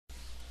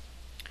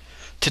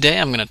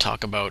Today I'm going to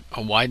talk about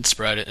a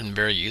widespread and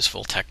very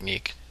useful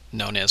technique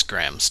known as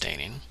gram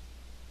staining.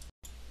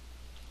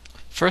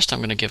 First I'm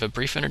going to give a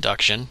brief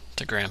introduction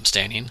to gram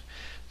staining,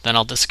 then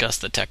I'll discuss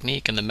the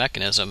technique and the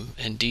mechanism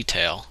in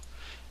detail,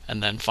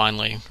 and then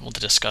finally we'll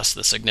discuss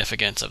the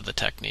significance of the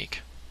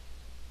technique.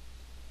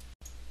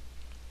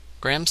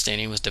 Gram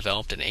staining was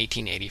developed in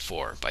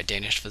 1884 by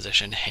Danish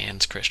physician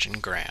Hans Christian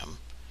Gram.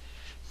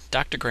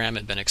 Dr. Gram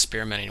had been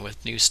experimenting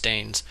with new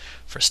stains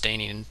for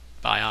staining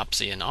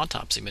biopsy and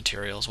autopsy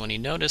materials when he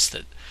noticed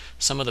that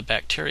some of the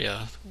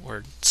bacteria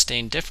were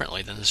stained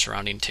differently than the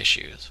surrounding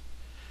tissues.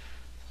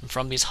 And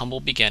from these humble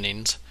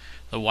beginnings,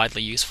 the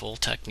widely useful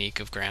technique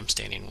of gram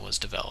staining was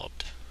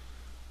developed.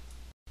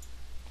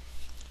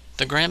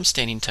 The gram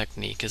staining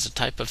technique is a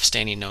type of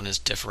staining known as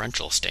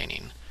differential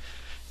staining.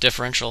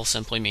 Differential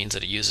simply means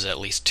that it uses at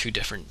least two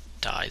different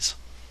dyes,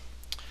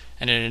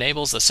 and it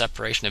enables the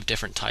separation of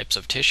different types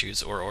of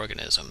tissues or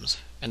organisms.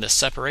 And this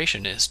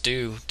separation is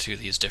due to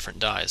these different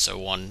dyes. So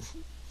one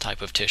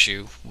type of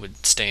tissue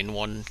would stain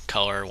one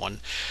color,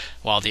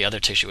 while the other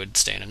tissue would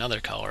stain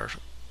another color.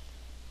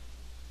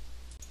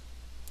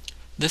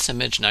 This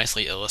image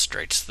nicely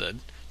illustrates the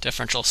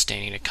differential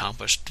staining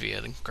accomplished via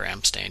the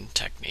gram stain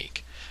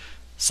technique.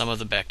 Some of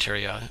the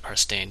bacteria are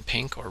stained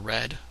pink or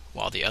red,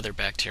 while the other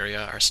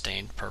bacteria are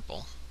stained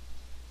purple.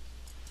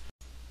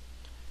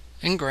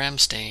 In gram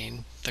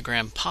staining, the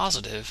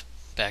gram-positive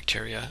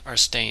bacteria are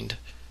stained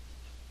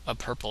a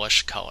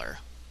purplish color,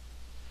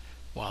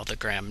 while the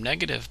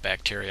gram-negative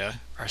bacteria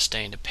are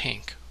stained a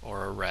pink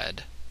or a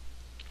red.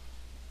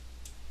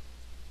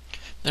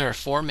 There are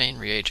four main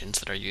reagents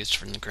that are used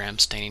for the gram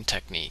staining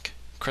technique: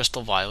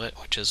 crystal violet,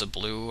 which is a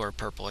blue or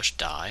purplish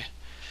dye;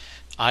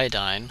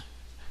 iodine,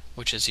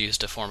 which is used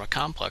to form a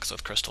complex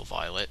with crystal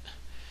violet;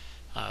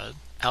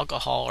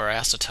 alcohol or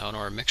acetone,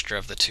 or a mixture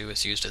of the two,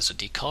 is used as a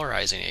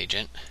decolorizing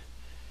agent;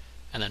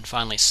 and then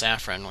finally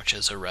saffron, which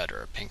is a red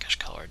or a pinkish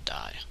colored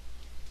dye.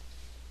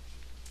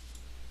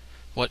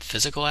 What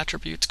physical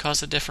attributes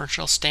cause the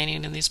differential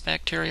staining in these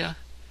bacteria?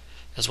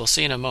 As we'll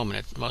see in a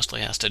moment, it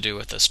mostly has to do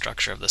with the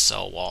structure of the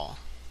cell wall.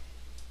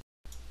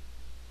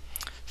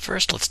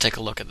 First, let's take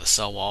a look at the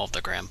cell wall of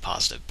the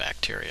gram-positive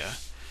bacteria.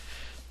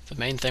 The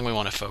main thing we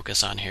want to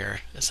focus on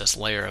here is this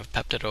layer of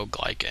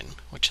peptidoglycan,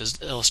 which is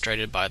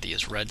illustrated by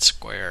these red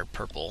square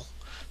purple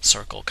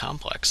circle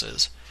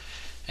complexes.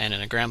 And in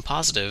a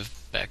gram-positive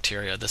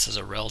bacteria, this is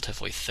a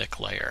relatively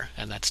thick layer,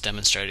 and that's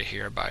demonstrated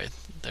here by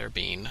there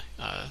being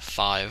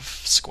 5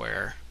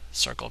 square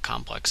circle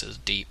complexes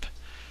deep.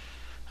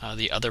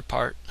 The other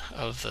part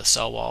of the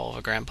cell wall of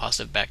a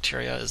gram-positive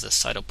bacteria is the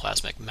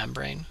cytoplasmic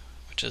membrane,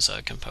 which is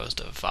composed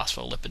of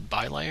phospholipid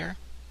bilayer,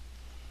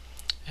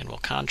 and we'll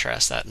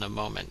contrast that in a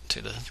moment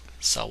to the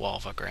cell wall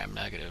of a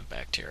gram-negative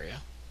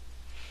bacteria.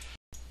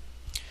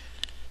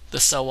 The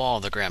cell wall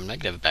of the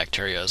gram-negative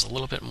bacteria is a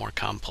little bit more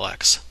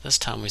complex. This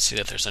time we see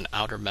that there's an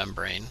outer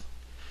membrane.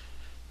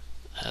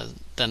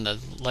 Then the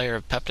layer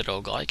of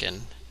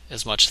peptidoglycan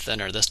is much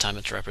thinner. This time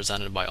it's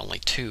represented by only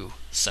 2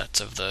 sets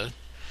of the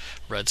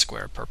red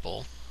square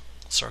purple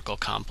circle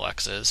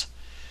complexes,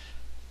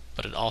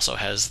 but it also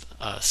has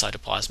a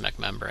cytoplasmic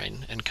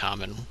membrane in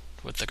common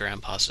with the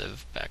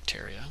gram-positive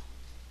bacteria.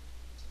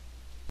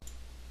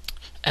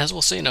 As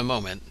we'll see in a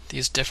moment,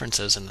 these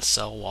differences in the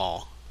cell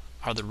wall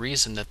are the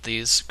reason that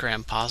these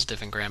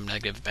gram-positive and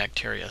gram-negative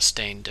bacteria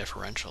stain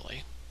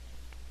differentially.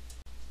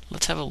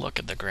 Let's have a look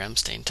at the gram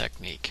stain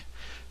technique.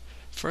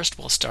 First,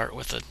 we'll start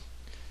with a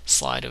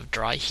slide of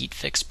dry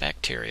heat-fixed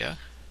bacteria,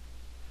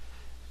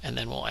 and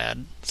then we'll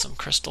add some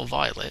crystal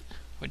violet,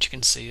 which you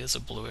can see is a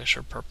bluish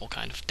or purple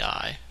kind of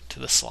dye, to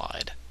the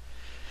slide.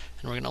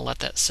 And we're going to let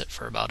that sit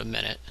for about a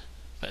minute.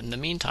 But in the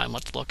meantime,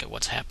 let's look at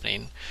what's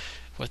happening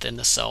within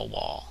the cell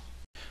wall.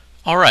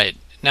 Alright,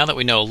 now that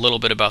we know a little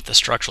bit about the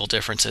structural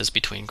differences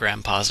between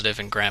gram-positive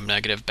and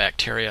gram-negative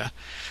bacteria,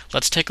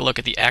 let's take a look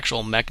at the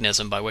actual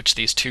mechanism by which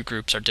these two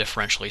groups are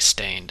differentially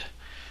stained.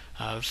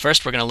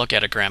 First, we're going to look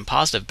at a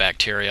gram-positive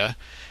bacteria,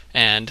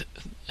 and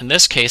in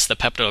this case the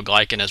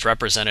peptidoglycan is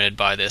represented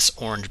by this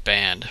orange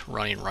band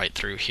running right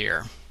through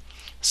here.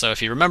 So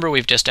if you remember,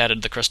 we've just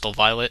added the crystal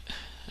violet,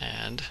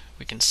 and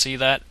we can see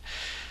that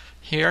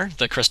here.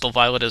 The crystal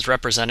violet is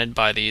represented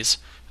by these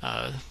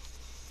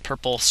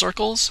purple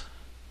circles,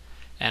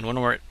 and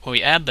when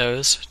we add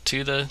those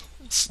to the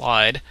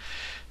slide,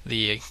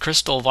 the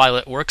crystal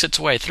violet works its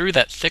way through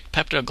that thick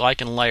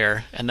peptidoglycan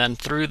layer and then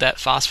through that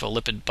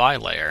phospholipid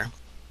bilayer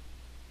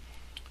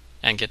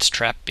and gets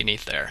trapped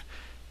beneath there.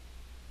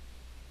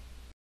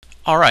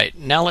 Alright,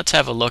 now let's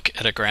have a look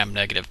at a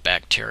gram-negative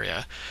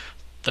bacteria.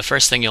 The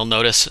first thing you'll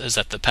notice is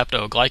that the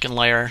peptidoglycan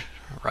layer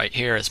right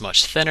here is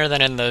much thinner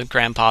than in the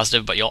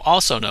gram-positive, but you'll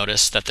also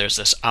notice that there's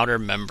this outer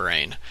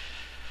membrane.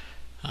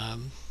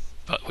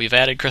 But we've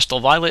added crystal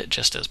violet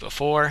just as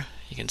before.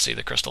 You can see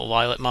the crystal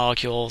violet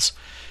molecules,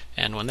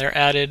 and when they're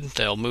added,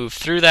 they'll move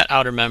through that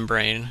outer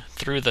membrane,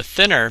 through the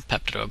thinner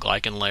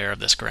peptidoglycan layer of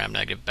this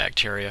gram-negative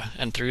bacteria,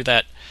 and through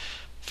that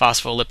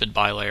phospholipid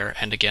bilayer,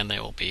 and again they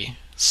will be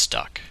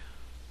stuck.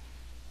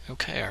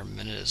 Okay, our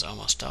minute is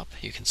almost up.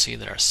 You can see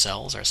that our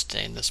cells are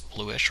staying this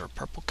bluish or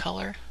purple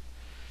color.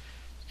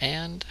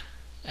 And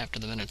after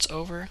the minute's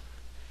over,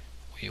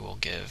 we will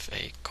give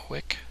a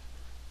quick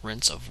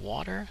rinse of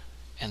water,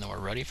 and then we're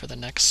ready for the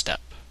next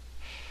step.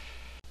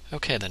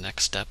 Okay, the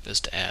next step is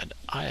to add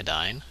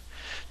iodine.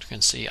 You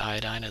can see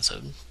iodine is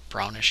a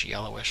brownish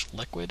yellowish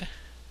liquid,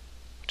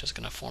 which is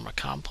going to form a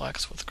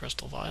complex with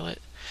crystal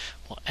violet.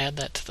 We'll add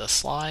that to the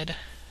slide,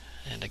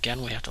 and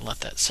again we have to let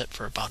that sit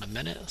for about a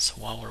minute.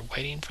 So while we're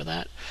waiting for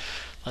that,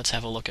 let's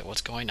have a look at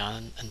what's going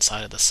on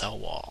inside of the cell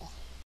wall.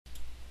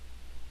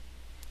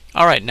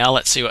 Alright, now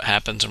let's see what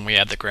happens when we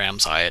add the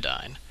Graham's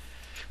iodine.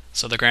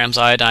 So the Graham's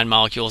iodine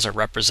molecules are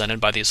represented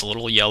by these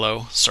little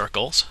yellow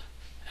circles,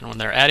 and when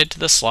they're added to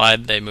the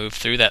slide, they move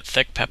through that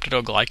thick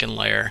peptidoglycan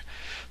layer,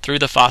 through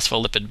the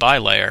phospholipid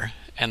bilayer,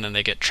 and then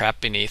they get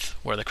trapped beneath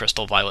where the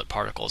crystal violet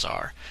particles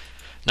are.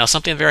 Now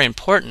something very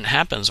important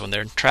happens when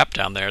they're trapped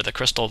down there. The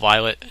crystal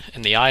violet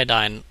and the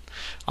iodine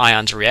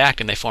ions react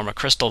and they form a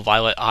crystal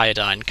violet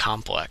iodine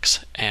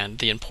complex. And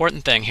the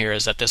important thing here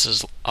is that this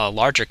is a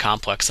larger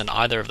complex than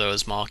either of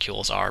those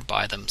molecules are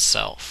by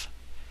themselves.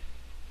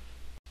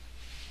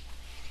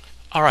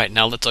 Alright,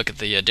 now let's look at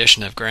the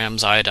addition of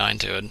Graham's iodine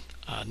to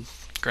a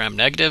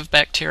gram-negative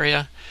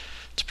bacteria.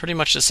 It's pretty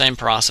much the same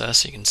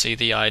process. You can see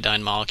the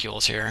iodine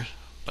molecules here,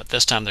 but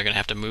this time they're going to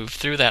have to move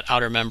through that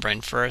outer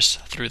membrane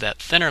first, through that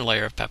thinner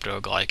layer of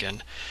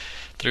peptidoglycan,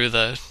 through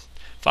the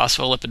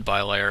phospholipid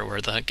bilayer, where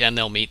again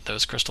they'll meet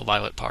those crystal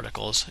violet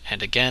particles,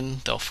 and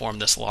again they'll form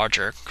this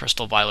larger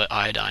crystal violet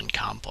iodine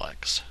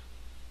complex.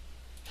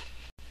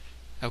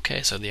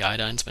 Okay, so the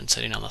iodine's been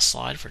sitting on the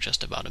slide for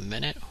just about a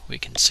minute. We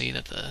can see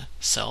that the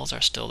cells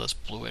are still this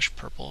bluish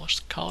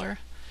purplish color.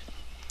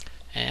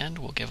 And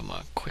we'll give them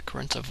a quick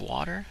rinse of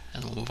water,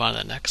 and we'll move on to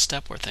the next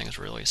step where things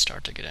really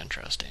start to get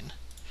interesting.